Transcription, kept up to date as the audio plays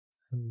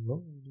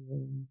Hello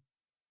everyone,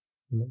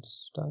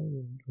 let's dive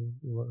into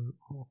the world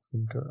of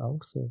winter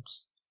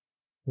outfits,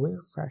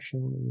 where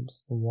fashion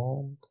meets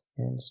warmth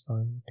and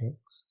style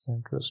takes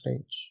center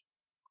stage.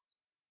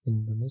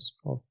 In the midst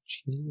of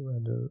chilly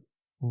weather,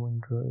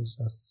 winter is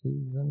a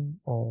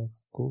season of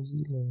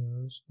cozy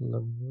layers,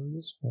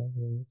 luxurious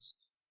fabrics,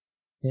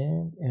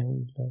 and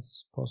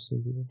endless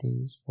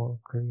possibilities for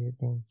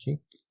creating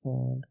chic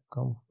and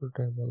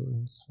comfortable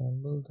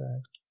ensemble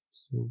that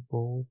keeps you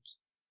both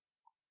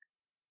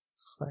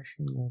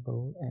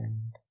fashionable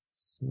and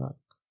snug.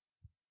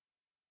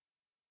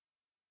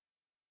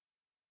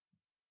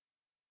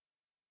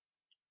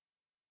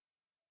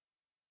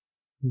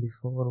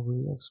 Before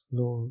we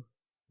explore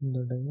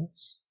the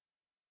diverse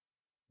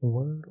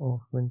world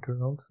of winter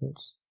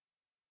outfits,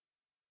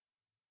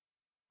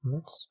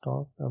 let's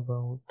talk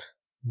about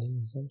the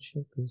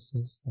essential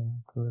pieces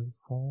that will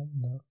form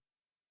the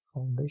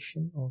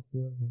foundation of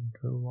your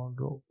winter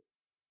wardrobe.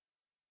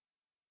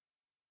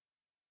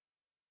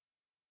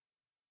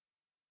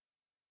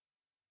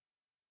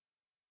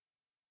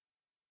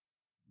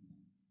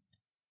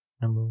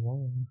 Number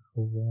one,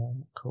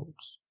 warm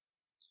coats.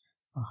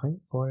 A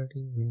high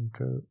quality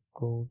winter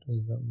coat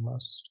is a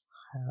must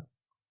have.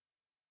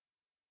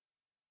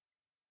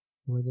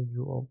 Whether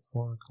you opt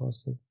for a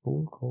classic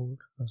wool coat,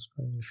 a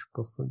stylish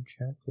puffer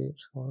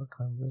jacket, or a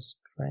timeless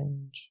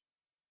trench,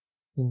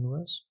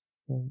 invest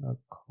in a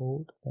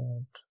coat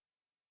that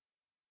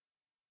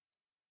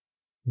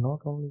not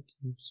only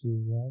keeps you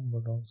warm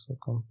but also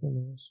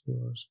complements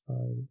your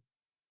style.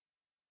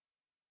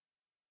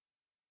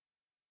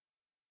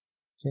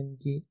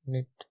 Chunky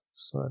knit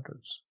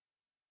sweaters,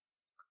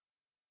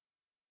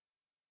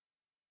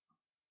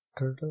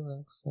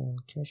 turtlenecks, and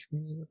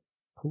cashmere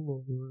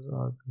pullovers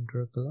are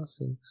winter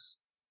classics.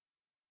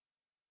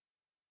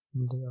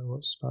 They are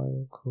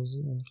versatile,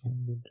 cozy, and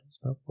can be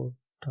dressed up or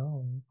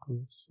down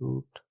to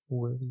suit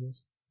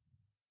various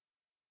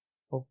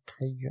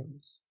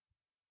occasions.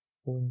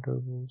 Winter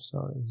boots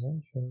are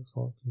essential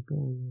for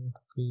keeping your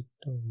feet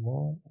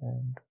warm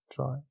and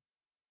dry.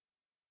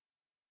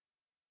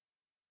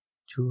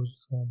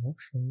 Choose from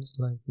options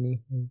like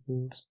knee-high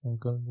boots,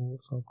 ankle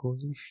boots, or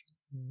cozy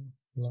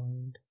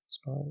shin-lined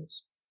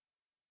styles.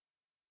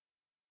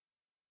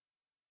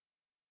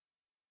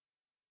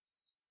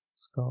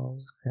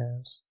 Scarves,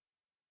 hats,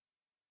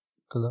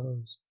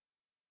 gloves.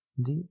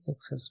 These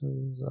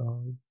accessories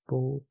are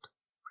both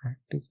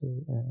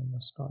practical and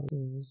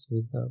stylish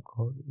with a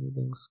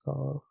coordinating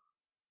scarf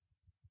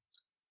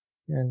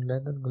and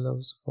leather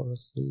gloves for a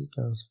sleek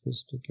and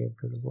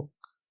sophisticated look.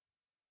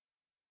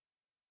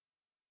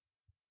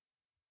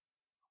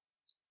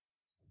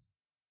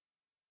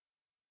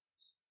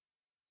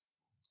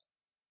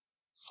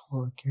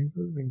 For a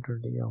casual winter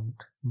day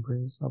out,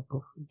 embrace a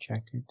puffer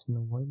jacket in a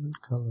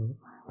vibrant color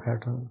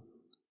pattern.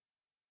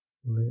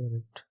 Layer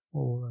it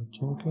over a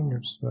chunky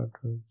knit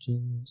sweater,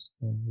 jeans,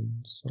 and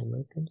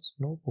insulated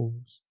snow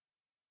boots.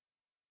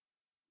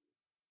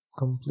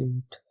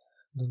 Complete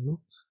the look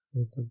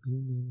with a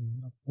beanie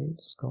and a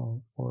plaid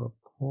scarf for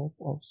a pop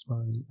of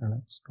style and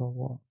extra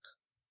warmth.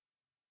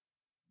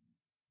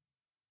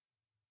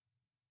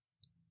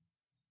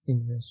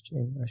 Invest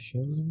in a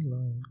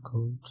shielding-lined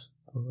coat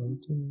for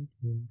ultimate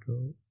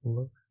winter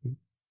luxury.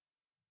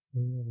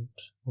 Wear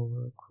it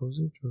over a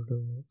cozy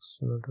turtleneck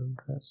sweater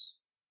dress.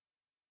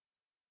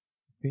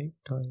 Big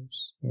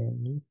tights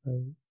and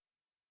knee-high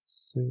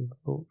suede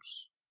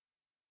boots.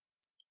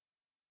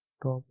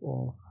 Top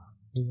off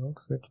the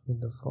outfit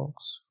with the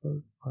fox fur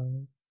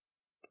pine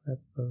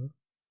pepper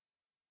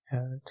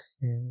hat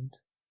and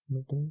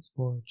mittens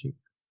for a chic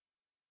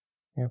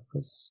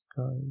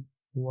après-ski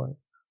vibe.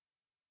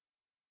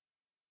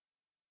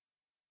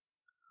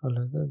 A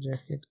leather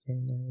jacket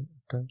can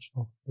add a touch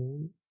of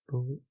wool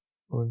to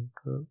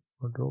winter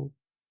wardrobe.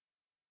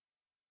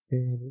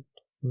 Pair it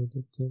with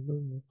a cable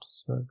knit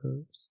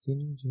sweater,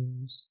 skinny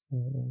jeans,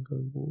 and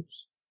ankle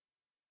boots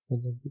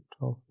with a bit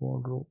of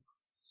wardrobe.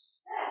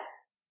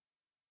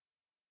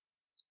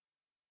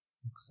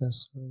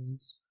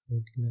 Accessories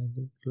with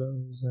leather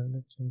gloves and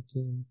a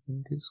chunky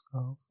infinity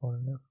scarf for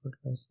an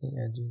effortlessly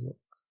edgy look.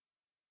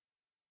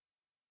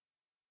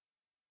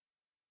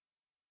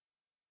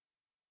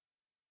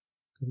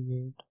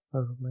 Create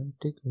a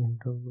romantic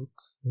winter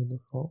look with a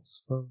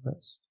fox fur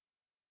vest.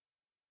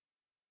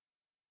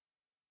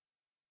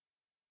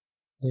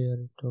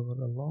 Layer it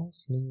over a long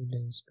sleeve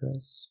lace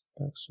dress,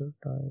 textured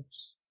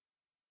tights,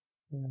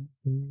 and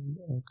heeled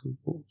ankle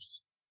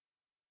boots.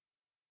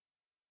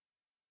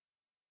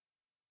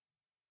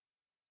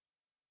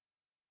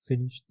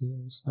 Finish the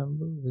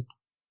ensemble with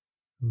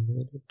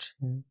beaded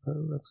and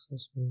pearl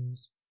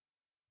accessories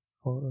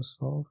for a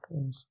soft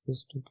and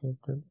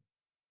sophisticated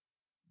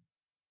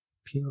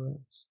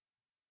appearance.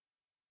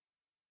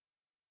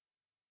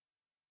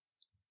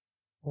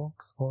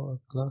 Opt for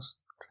a classic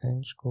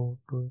trench coat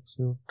to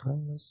exude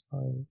timeless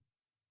style.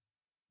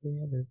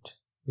 Pair it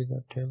with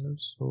a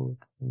tailored suit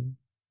in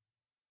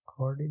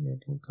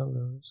coordinating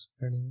colors,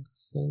 adding a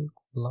silk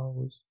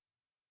blouse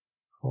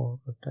for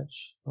a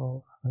touch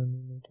of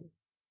femininity.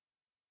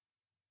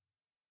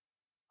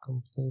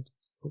 complete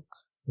look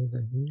with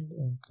the heeled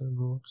ankle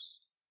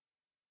boots.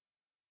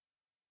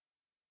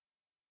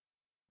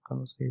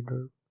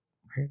 Consider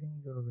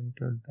pairing your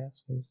winter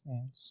dresses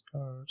and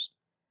skirts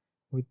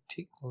with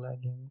thick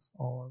leggings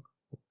or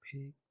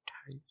opaque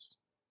tights.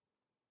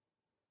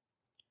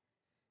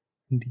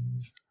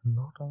 These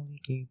not only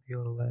keep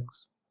your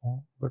legs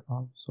warm but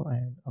also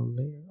add a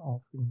layer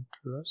of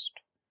interest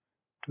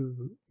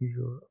to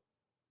your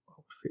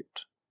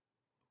outfit.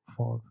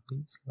 For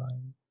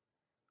fleece-lined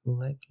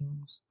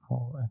leggings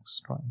for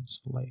extra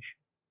insulation.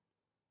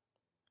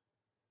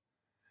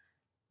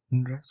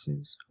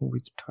 Dresses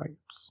with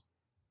tights.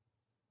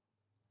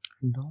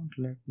 Don't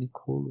let the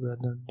cold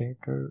weather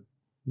deter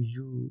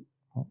you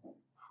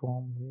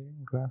from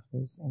wearing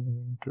dresses in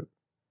winter.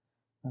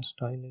 A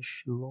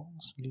stylish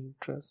long-sleeve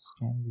dress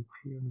can be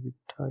paired with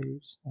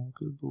tights,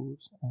 ankle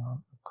boots, and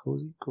a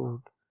cozy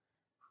coat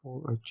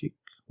for a chic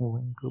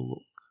winter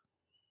look.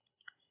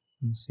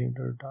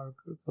 Consider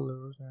darker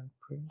colors and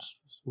prints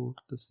to suit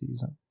the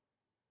season.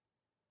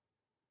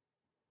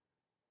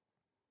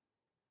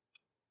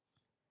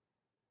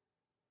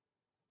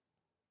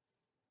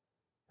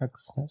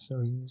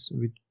 Accessories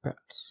with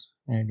belts.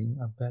 Adding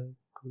a belt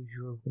to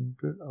your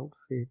winter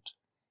outfit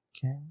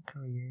can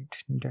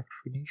create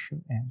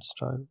definition and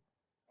style.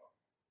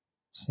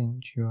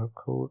 Cinch your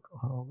coat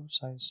or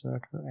oversized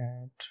sweater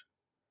at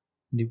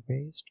the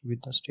waist with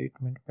a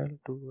statement belt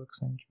to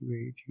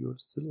accentuate your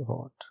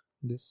silhouette.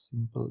 This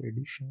simple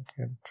addition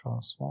can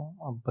transform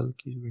a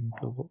bulky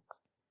winter look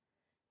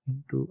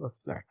into a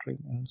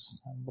flattering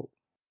ensemble.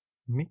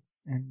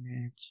 Mix and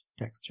match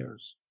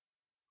textures.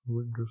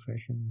 Winter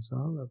fashion is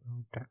all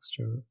about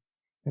texture.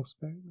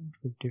 Experiment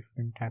with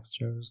different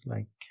textures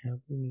like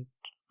cabinet,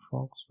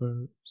 fox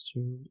fur,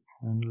 tulle,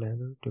 and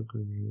leather to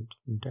create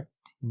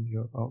depth in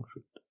your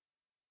outfit.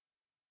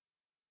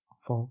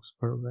 Fox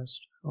fur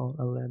vest or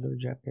a leather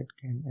jacket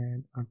can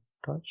add a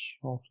touch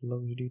of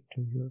luxury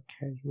to your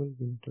casual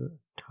winter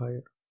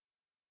attire.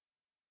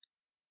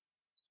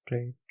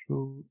 Stay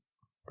true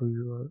to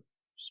your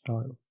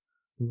style.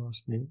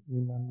 Lastly,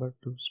 remember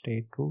to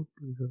stay true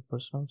to your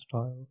personal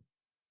style.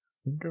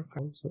 Winter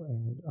also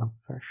add a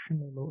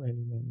fashionable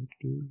element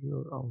to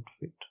your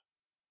outfit.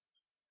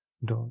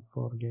 Don't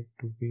forget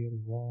to wear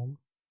warm,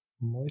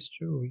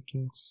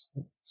 moisture-wicking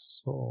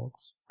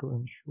socks to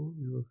ensure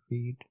your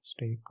feet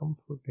stay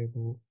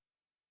comfortable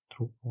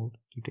throughout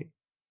the day.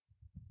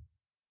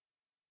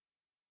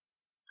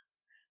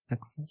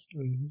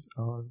 Accessories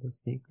are the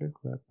secret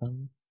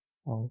weapon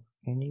of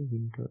any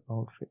winter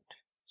outfit.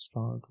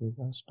 Start with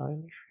a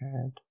stylish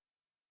hat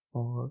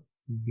or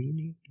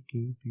beanie to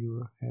keep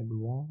your head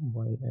warm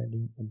while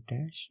adding a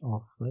dash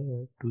of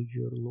flair to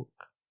your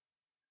look.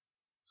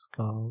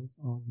 Scarves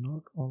are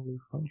not only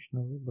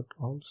functional but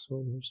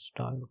also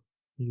versatile.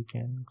 You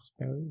can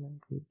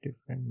experiment with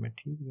different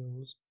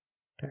materials,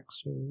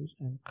 textures,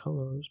 and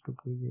colors to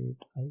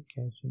create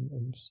eye-catching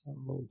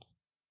ensembles.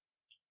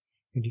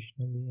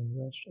 Additionally,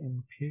 invest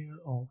in a pair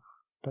of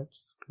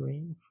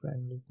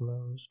touchscreen-friendly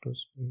gloves to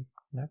stay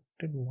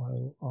connected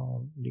while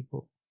on the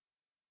go.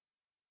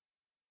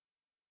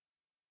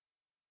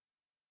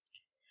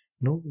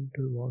 No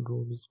winter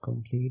wardrobe is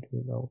complete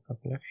without a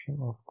collection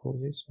of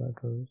cozy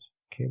sweaters,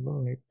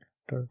 cable knit,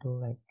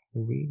 turtleneck,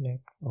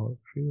 V-neck, or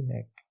crew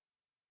neck.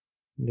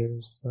 There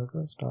is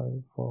sweater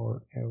style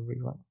for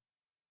everyone.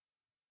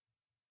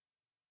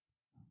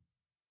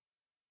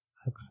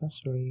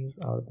 Accessories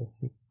are the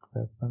secret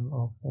weapon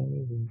of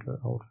any winter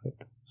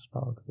outfit.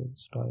 Start with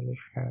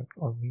stylish hat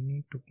or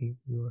beanie to keep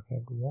your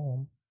head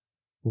warm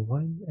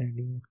while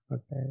adding a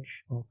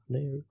dash of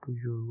flair to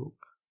your look.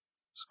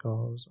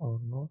 Scarves are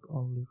not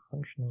only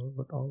functional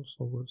but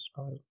also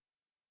versatile.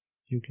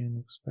 You can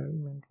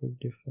experiment with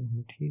different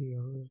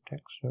materials,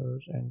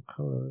 textures, and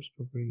colors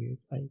to create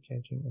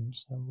eye-catching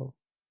ensemble.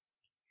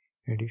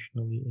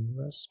 Additionally,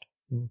 invest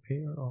in a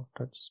pair of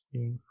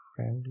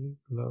touchscreen-friendly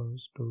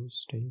gloves to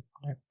stay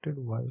connected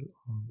while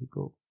on the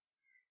go.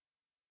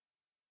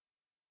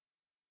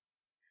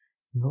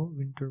 No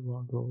winter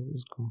wardrobe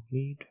is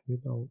complete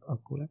without a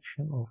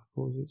collection of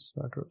cozy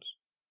sweaters,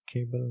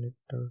 cable knit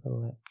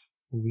turtleneck,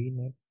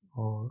 V-neck,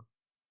 or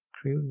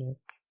crew neck,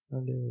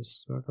 and there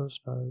is sweater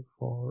style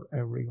for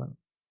everyone.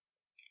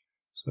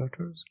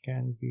 Sweaters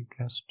can be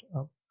dressed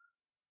up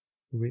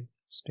with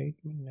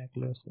statement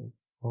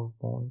necklaces or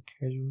worn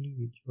casually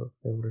with your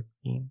favorite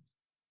theme.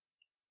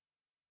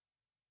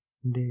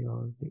 They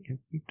are the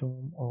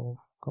epitome of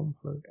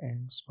comfort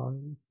and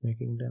style,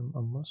 making them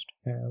a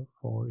must-have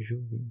for your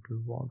winter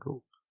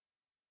wardrobe.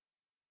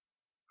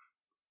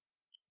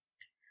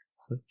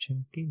 So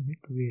chunky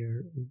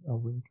knitwear is a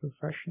winter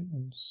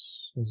fashion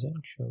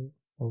essential.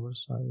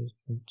 Oversized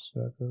knit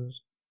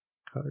sweaters,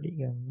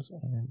 cardigans,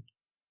 and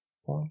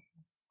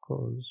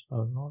ponchos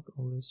are not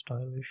only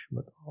stylish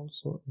but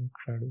also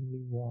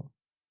incredibly warm.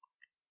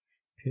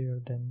 Pair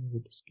them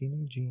with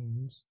skinny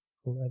jeans,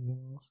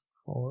 leggings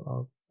for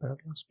a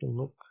balanced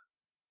look.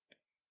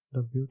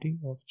 The beauty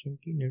of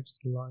chunky knits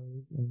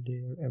lies in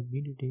their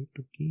ability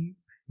to keep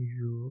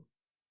you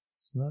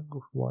snug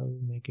while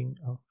making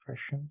a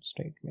fashion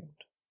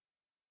statement.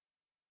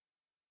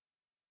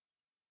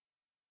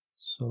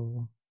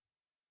 So,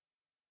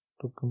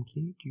 to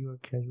complete your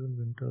casual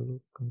winter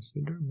look,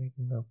 consider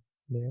making up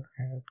layer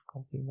hat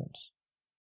complements.